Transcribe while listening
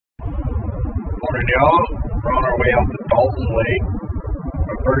Morning, y'all. We're on our way out to Dalton Lake.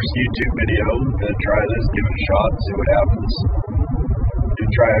 Our first YouTube video. Gonna try this, give it a shot, see what happens.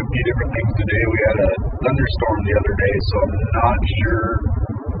 Gonna try a few different things today. We had a thunderstorm the other day, so I'm not sure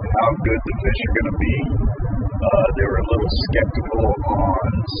how good the fish are gonna be. They were a little skeptical on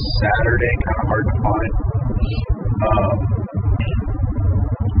Saturday, kind of hard to find.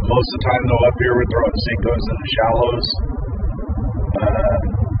 Most of the time, though, up here we're throwing Senkos in the shallows.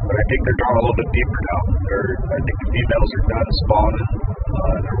 But I think they're drawn a little bit deeper now. I think the females are done spawning.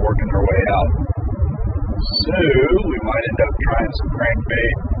 They're working their way out. So we might end up trying some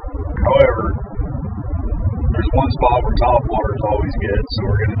crankbait. However, there's one spot where top water is always good, so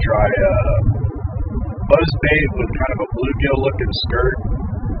we're going to try buzzbait with kind of a bluegill looking skirt,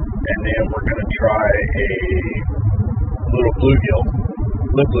 and then we're going to try a little bluegill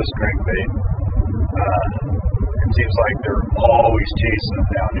lipless crankbait. It seems like they're always chasing them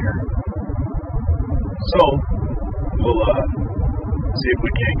down here. So we'll see if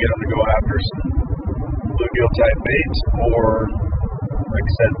we can't get them to go after some bluegill type baits, or like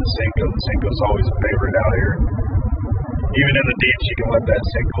I said, the Senko. The Senko's always a favorite out here. Even in the deeps, you can let that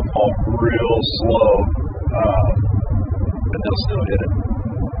Senko fall real slow, but they'll still hit it.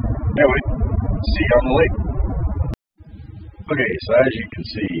 Anyway, see you on the lake. Okay, so as you can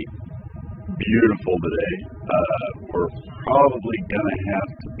see, beautiful today. We're probably gonna have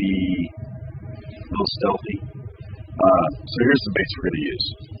to be a little stealthy. So here's the baits we're gonna use.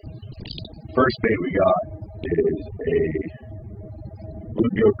 First bait we got is a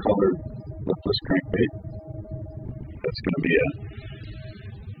bluegill colored lipless crankbait. That's gonna be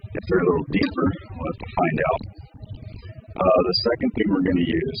if they're a little deeper, we'll have to find out. The second thing we're gonna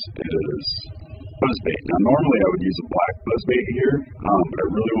use is buzzbait. Now normally I would use a black buzzbait here, but I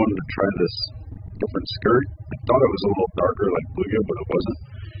really wanted to try this different skirt. I thought it was a little darker like bluegill, but it wasn't.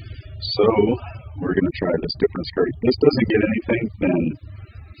 So we're going to try this different skirt. If this doesn't get anything, then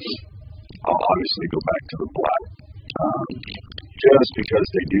I'll obviously go back to the black. Just because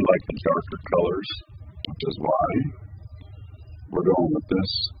they do like the darker colors, which is why we're going with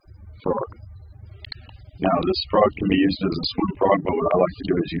this frog. Now this frog can be used as a swim frog, but what I like to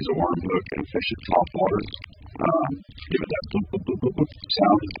do is use a worm hook and fish at top water. Give it that bloop, bloop, bloop, bloop, bloop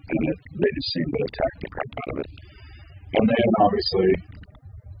sound, and they just seem to attack the crap out of it. And then obviously,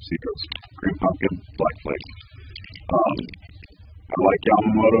 Seekos, green pumpkin, black flake. I like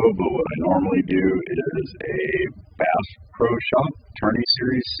Yamamoto, but what I normally do is a Bass Pro Shop Tourney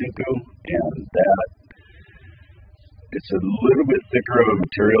Series Senko, and that it's a little bit thicker of a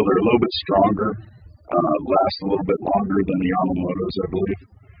material. They're a little bit stronger, last a little bit longer than the Yamamotos, I believe.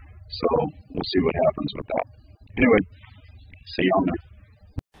 So we'll see what happens with that. Anyway, see you on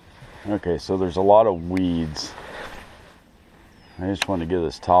there. Okay, so there's a lot of weeds. I just want to give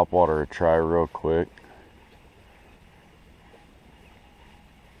this top water a try real quick.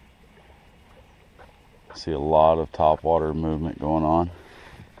 See a lot of top water movement going on.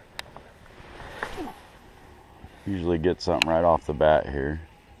 Usually get something right off the bat here.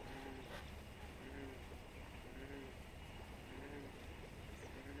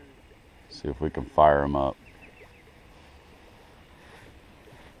 See if we can fire them up.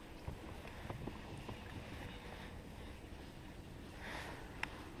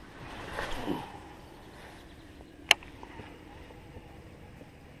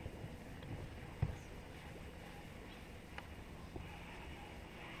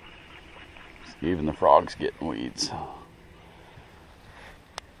 Even the frogs getting weeds.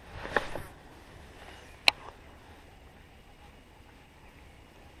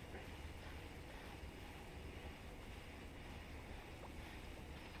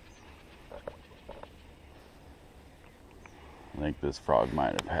 I think this frog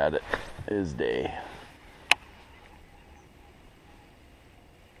might have had it his day.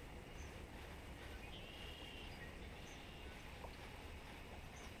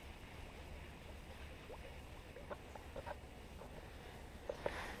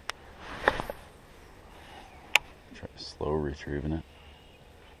 Try slow retrieving it.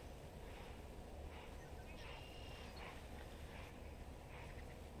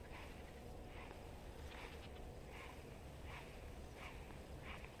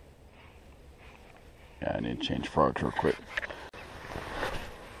 Yeah, I need to change frogs real quick.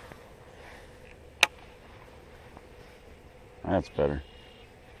 That's better.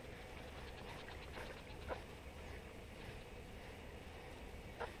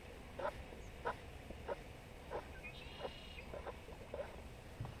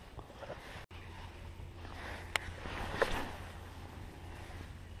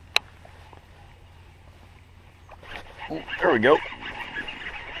 There we go.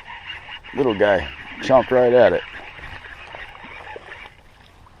 Little guy chomped right at it.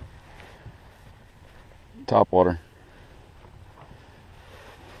 Top water.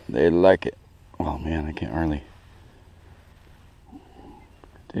 They like it. Oh man, I can't hardly.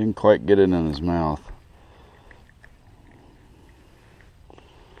 Didn't quite get it in his mouth.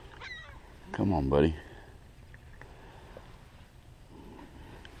 Come on, buddy.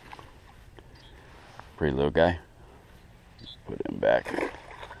 Pretty little guy. Put him back.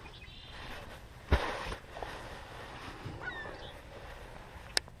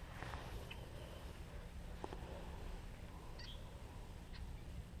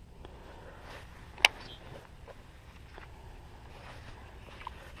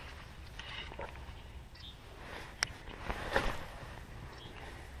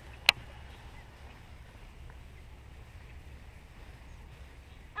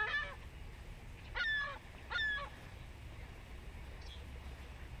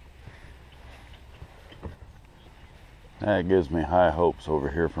 That gives me high hopes over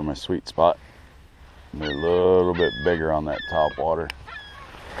here for my sweet spot. They're a little bit bigger on that top water.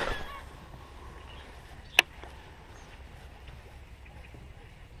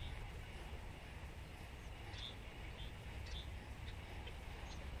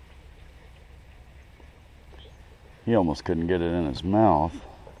 He almost couldn't get it in his mouth.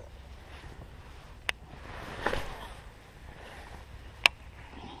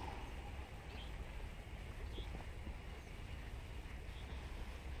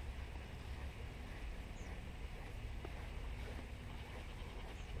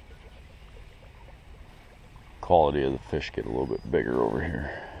 Quality of the fish get a little bit bigger over here.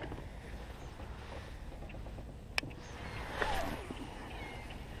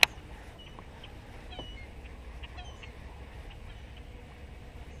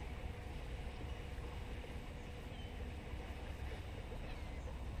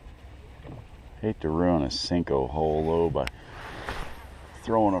 Hate to ruin a Cinco hole though by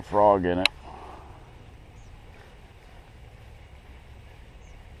throwing a frog in it.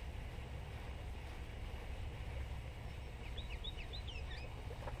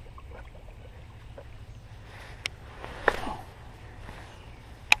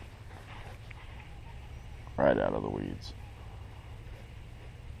 Right out of the weeds.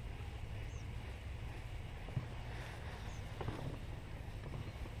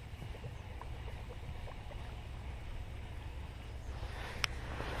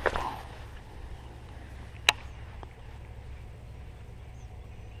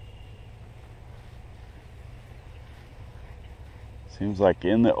 Seems like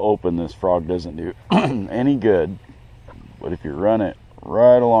in the open this frog doesn't do any good, but if you run it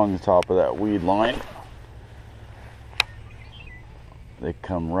right along the top of that weed line, they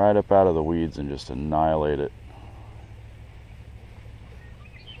come right up out of the weeds and just annihilate it.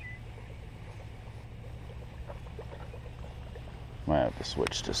 Might have to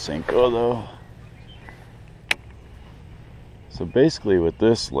switch to Cinco though. So basically with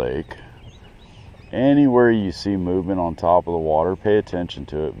this lake, anywhere you see movement on top of the water, pay attention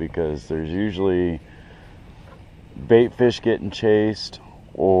to it, because there's usually bait fish getting chased,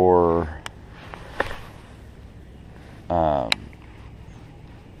 or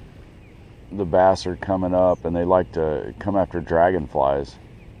the bass are coming up and they like to come after dragonflies.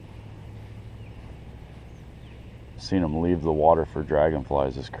 Seen them leave the water for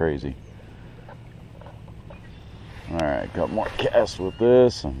dragonflies. It's crazy. Alright, got more casts with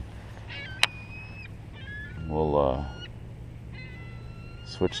this, and we'll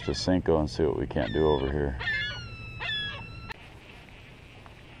switch to Cinco and see what we can't do over here.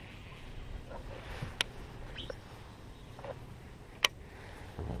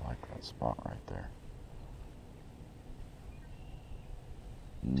 I like that spot right there.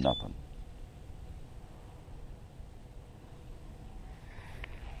 Nothing.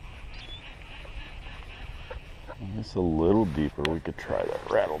 It's a little deeper. We could try that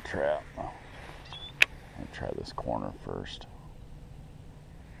rattle trap. I'll try this corner first.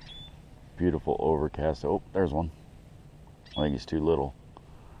 Beautiful overcast. Oh, there's one. I think he's too little.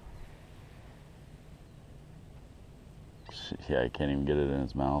 Yeah, he can't even get it in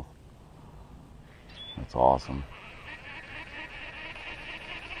his mouth. That's awesome.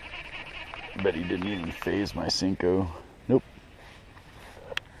 Bet he didn't even phase my Cinco. Nope.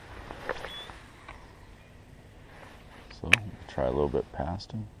 So, try a little bit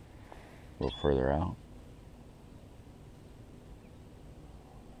past him. A little further out.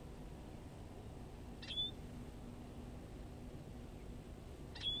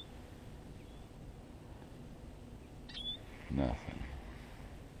 Nothing.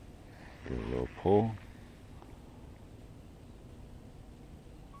 Give it a little pull.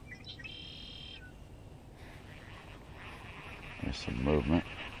 There's some movement.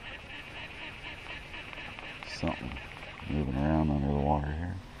 Something moving around under the water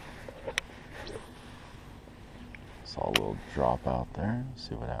here. Saw a little drop out there. Let's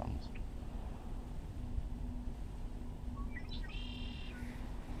see what happens.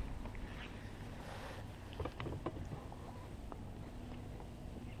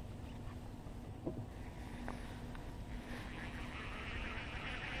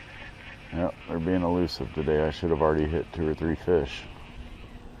 Yep, they're being elusive today. I should have already hit 2 or 3 fish.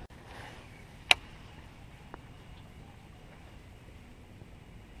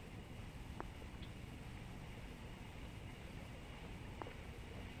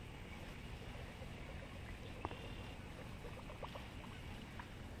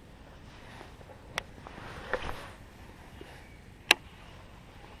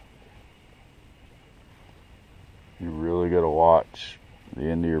 You really got to watch the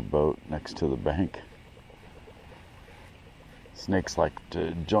end of your boat next to the bank. Snakes like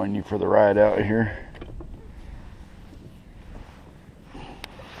to join you for the ride out here.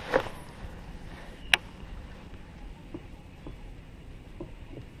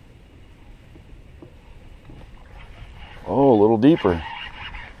 Oh, a little deeper.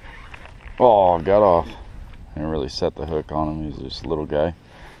 Oh, got off. I didn't really set the hook on him. He's just a little guy.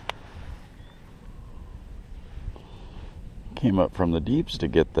 Came up from the deeps to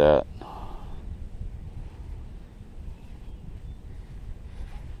get that.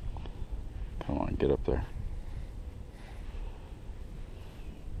 Come on, get up there.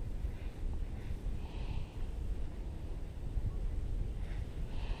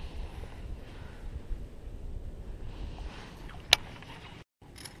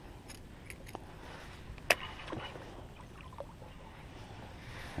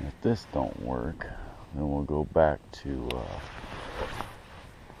 And if this don't work, then we'll go back to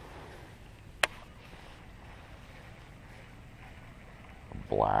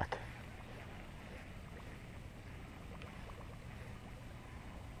black.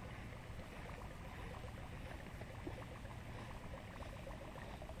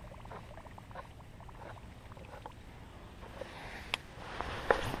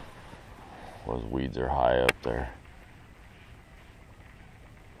 Those weeds are high up there.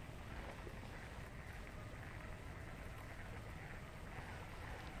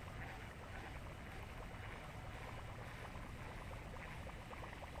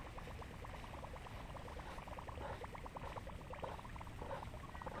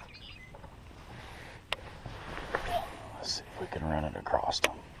 Let's see if we can run it across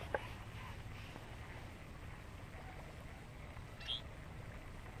them.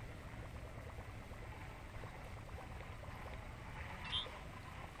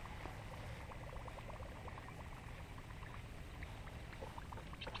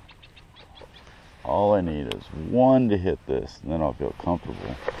 All I need is one to hit this, and then I'll feel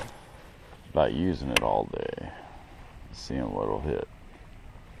comfortable about using it all day, seeing what it'll hit.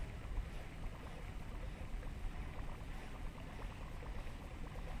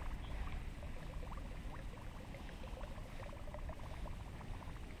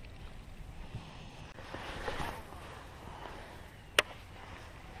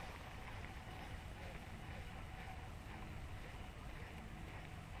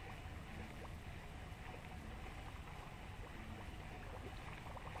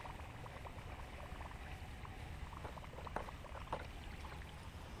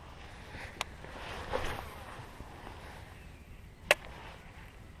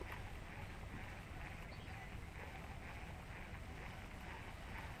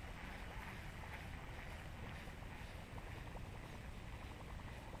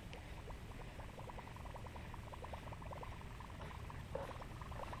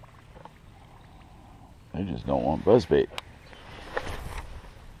 They just don't want buzzbait.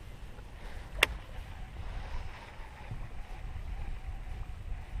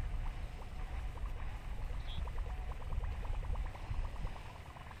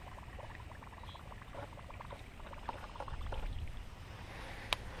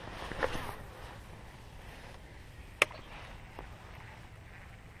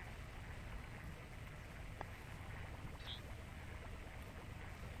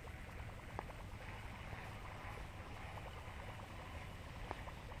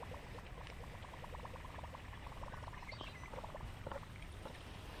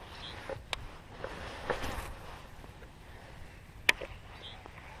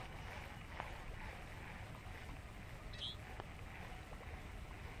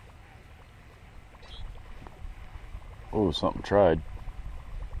 Oh, something tried.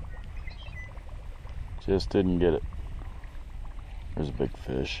 Just didn't get it. There's a big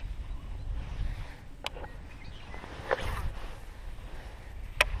fish.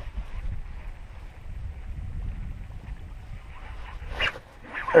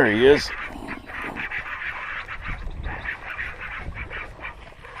 There he is.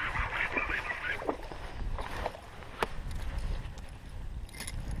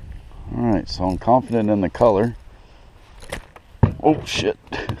 Alright, so I'm confident in the color. Oh shit.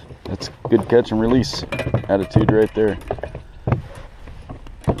 That's good catch and release attitude right there.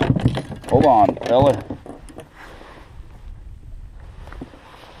 Hold on, fella.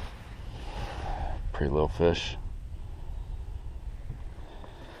 Pretty little fish.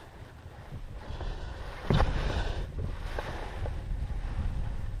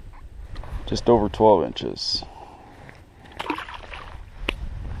 Just over 12 inches.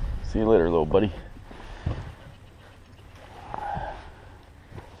 See you later, little buddy.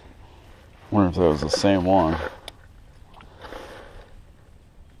 Wonder if that was the same one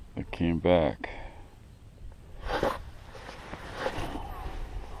that came back.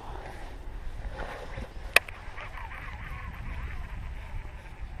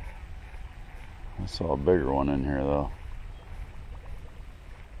 I saw a bigger one in here though.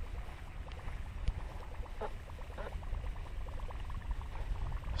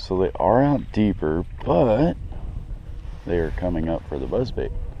 So they are out deeper, but they are coming up for the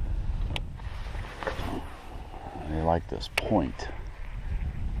buzzbait. They like this point.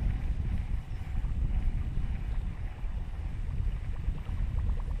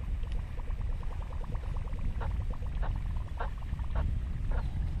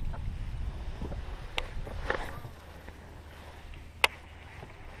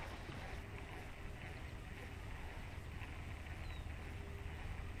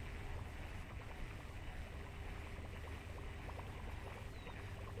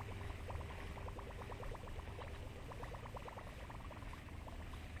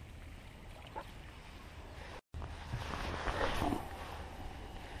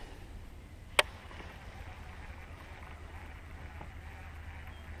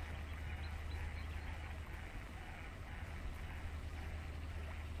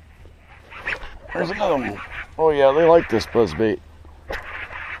 There's another one. Oh yeah, they like this buzzbait.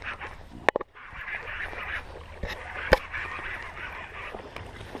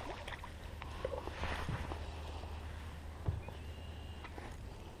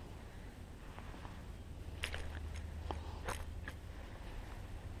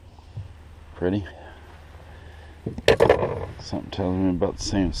 Pretty. Something tells me about the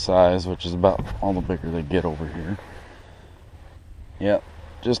same size, which is about all the bigger they get over here. Yep,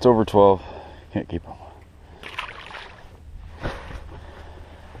 just over 12. Can't keep them.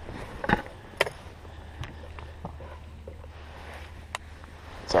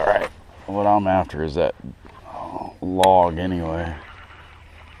 It's alright. What I'm after is that log anyway.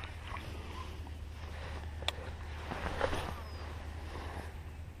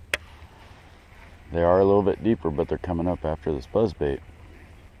 They are a little bit deeper, but they're coming up after this buzzbait.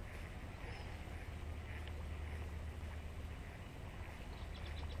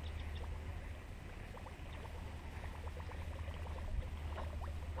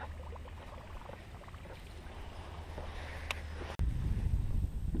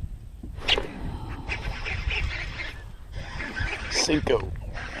 Cinco.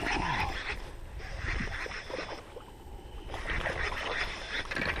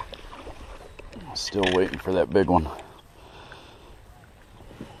 Still waiting for that big one.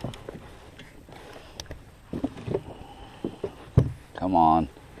 Come on.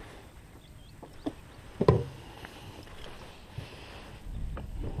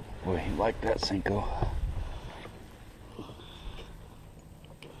 Boy, he liked that Cinco.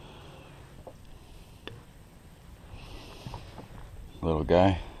 Little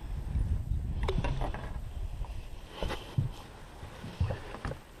guy.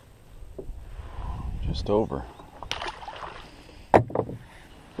 Just over. There's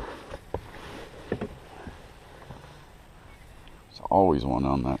always one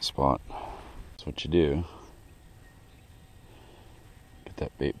on that spot. That's what you do. Get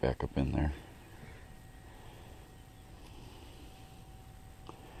that bait back up in there.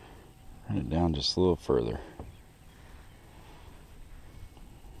 Run it down just a little further.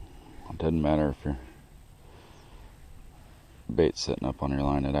 It doesn't matter if your bait's sitting up on your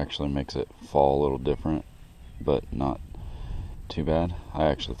line, it actually makes it fall a little different, but not too bad. I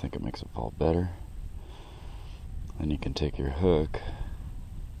actually think it makes it fall better. Then you can take your hook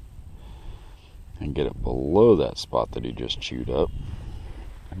and get it below that spot that he just chewed up.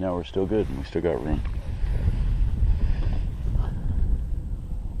 And now we're still good and we still got room.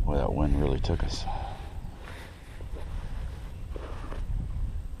 Boy, that wind really took us.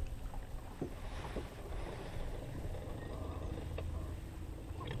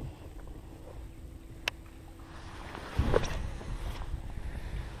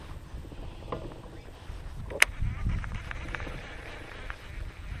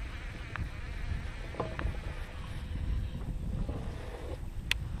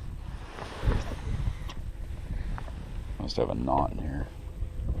 Must have a knot in here.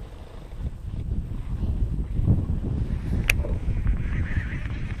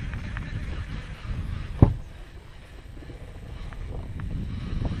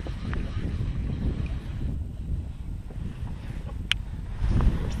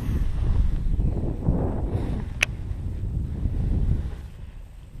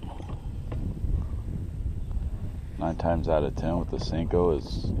 Nine times out of 10 with the Senko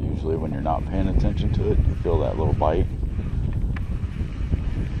is usually when you're not paying attention to it, you feel that little bite.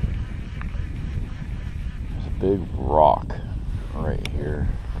 There's a big rock right here.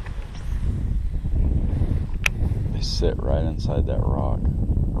 They sit right inside that rock,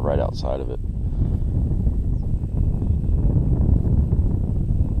 or right outside of it.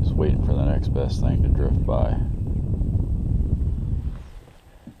 Just waiting for the next best thing to drift by.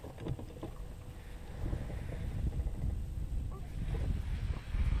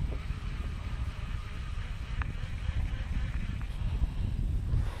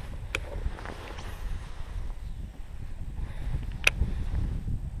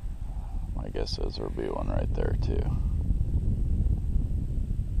 I guess there'll be one right there too.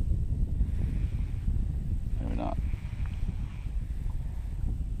 Maybe not.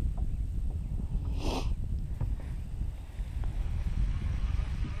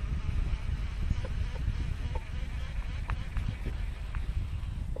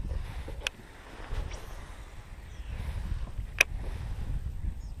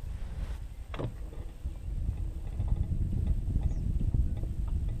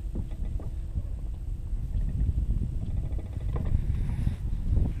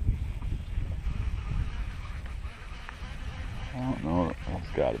 I don't know, that's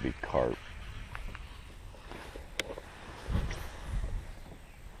got to be carp.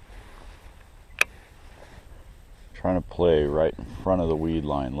 Trying to play right in front of the weed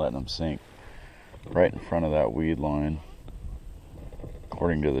line, letting them sink right in front of that weed line.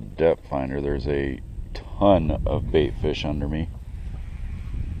 According to the depth finder, there's a ton of bait fish under me.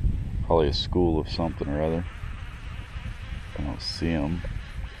 Probably a school of something or other. I don't see them.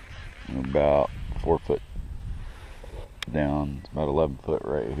 I'm about 4 foot down. It's about 11 foot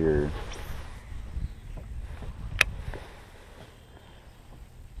right here.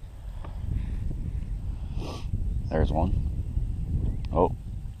 There's one. Oh,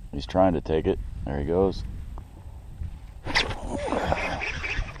 he's trying to take it. There he goes.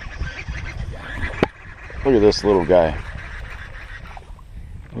 Look at this little guy.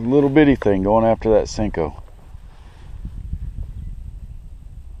 A little bitty thing going after that Senko.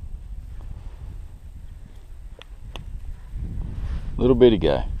 Little bitty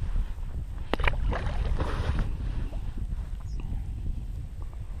guy.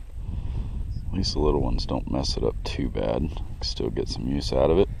 At least the little ones don't mess it up too bad. Still get some use out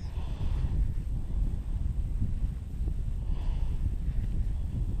of it.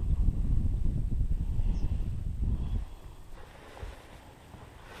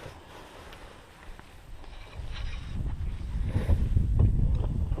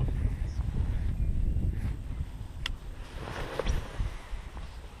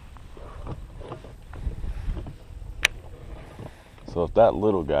 So if that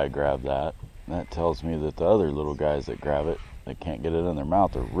little guy grabbed that, that tells me that the other little guys that grab it, they can't get it in their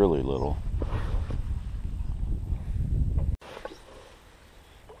mouth, they're really little.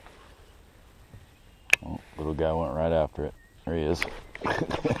 Oh, little guy went right after it. There he is.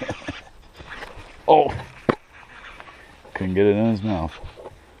 Oh! Couldn't get it in his mouth.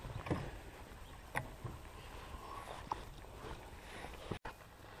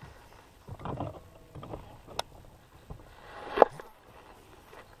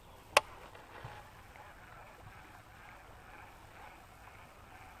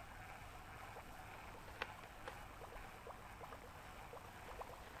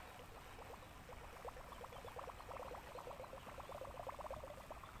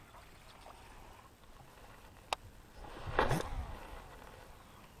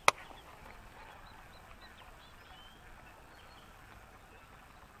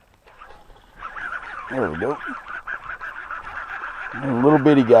 There we go. And a little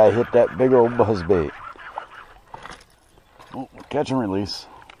bitty guy hit that big old buzzbait. Oh, catch and release.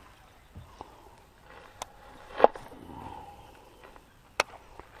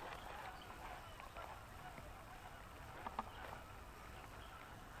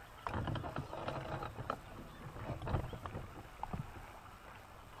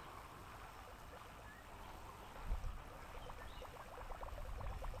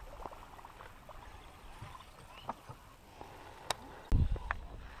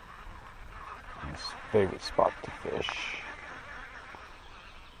 Favorite spot to fish.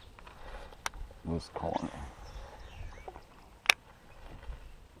 This corner.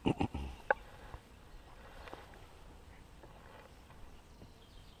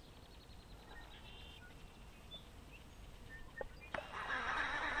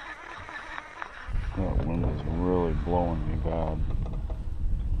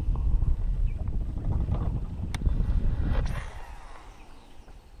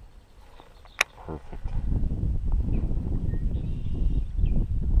 Perfect.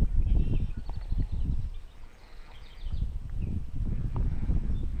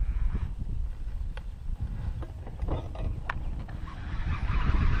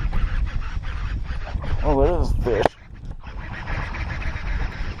 Oh, that is a fish.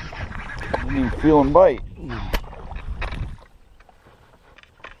 Didn't even feel him bite.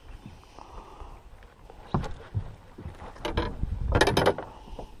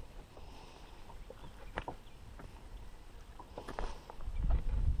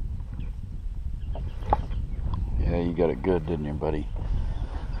 Yeah, you got it good, didn't you, buddy?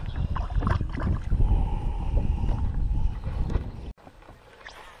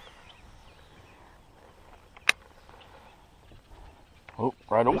 Oh,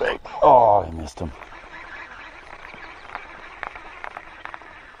 right on bait. Oh, I missed him.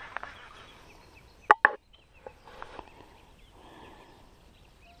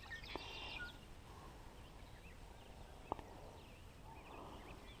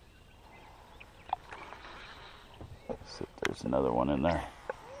 See if there's another one in there.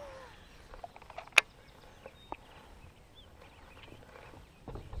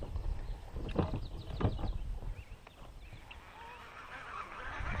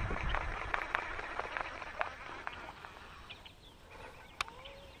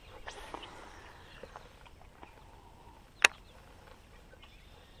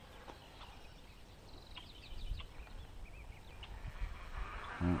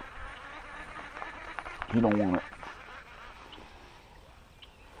 You don't want it.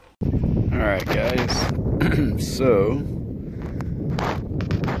 Alright guys, so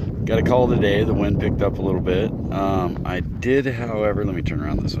got a call today. The wind picked up a little bit. I did, however, let me turn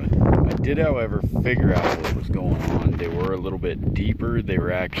around this way. I did, however, figure out what was going on. They were a little bit deeper. They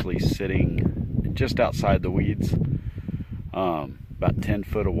were actually sitting just outside the weeds, about 10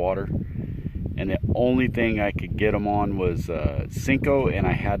 foot of water. And the only thing I could get them on was Cinco, and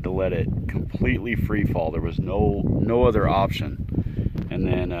I had to let it completely free fall. There was no other option. And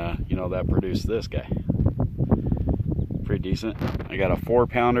then, you know, that produced this guy. Pretty decent. I got a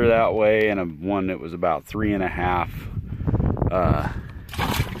 4-pounder that way and one that was about 3.5.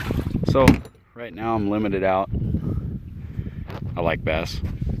 So right now I'm limited out. I like bass.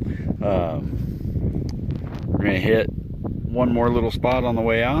 We're gonna hit one more little spot on the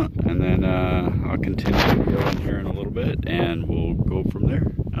way out, and then I'll continue to go in here in a little bit, and we'll go from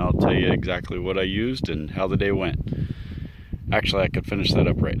there. I'll tell you exactly what I used and how the day went. Actually, I could finish that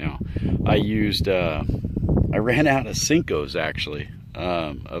up right now. I used, I ran out of Cincos actually,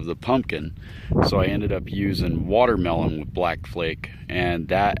 of the pumpkin, so I ended up using watermelon with black flake, and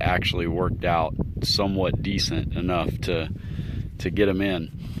that actually worked out somewhat decent enough to get them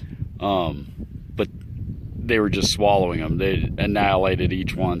in. But they were just swallowing them. They annihilated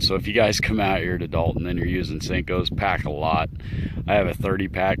each one. So if you guys come out here to Dalton and you're using Cincos, pack a lot. I have a 30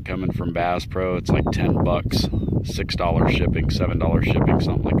 pack coming from Bass Pro. It's like 10 bucks, $6 shipping, $7 shipping,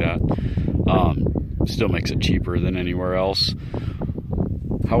 something like that. Still makes it cheaper than anywhere else.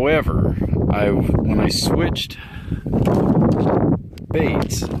 However, when I switched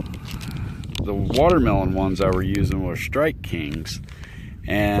baits, the watermelon ones I were using were Strike Kings.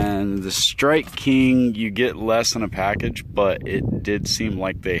 And the Strike King, you get less in a package, but it did seem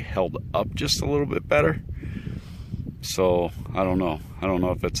like they held up just a little bit better. So I don't know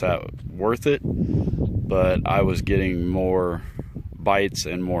if it's that worth it, but I was getting more bites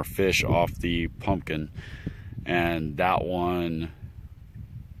and more fish off the pumpkin. And that one,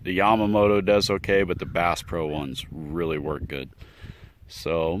 the Yamamoto does okay, but the Bass Pro ones really work good.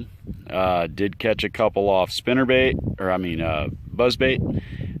 So did catch a couple off spinnerbait, or I mean buzzbait,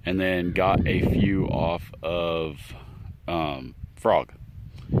 and then got a few off of frog.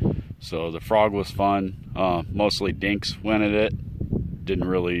 So the frog was fun. Mostly dinks went at it. Didn't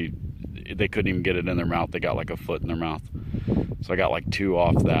really, they couldn't even get it in their mouth. They got like a foot in their mouth. So I got like 2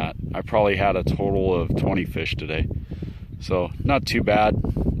 off that. I probably had a total of 20 fish today. So not too bad.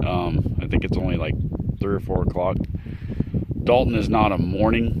 I think it's only like 3 or 4 o'clock. Dalton is not a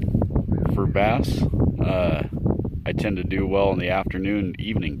morning for bass. I tend to do well in the afternoon,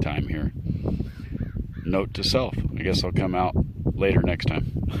 evening time here. Note to self, I guess I'll come out later next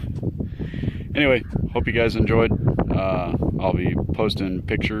time. Anyway, hope you guys enjoyed. I'll be posting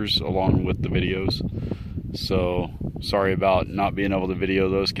pictures along with the videos. So sorry about not being able to video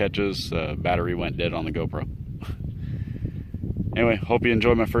those catches. Battery went dead on the GoPro. Anyway, hope you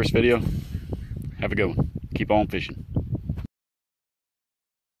enjoyed my first video. Have a good one. Keep on fishing.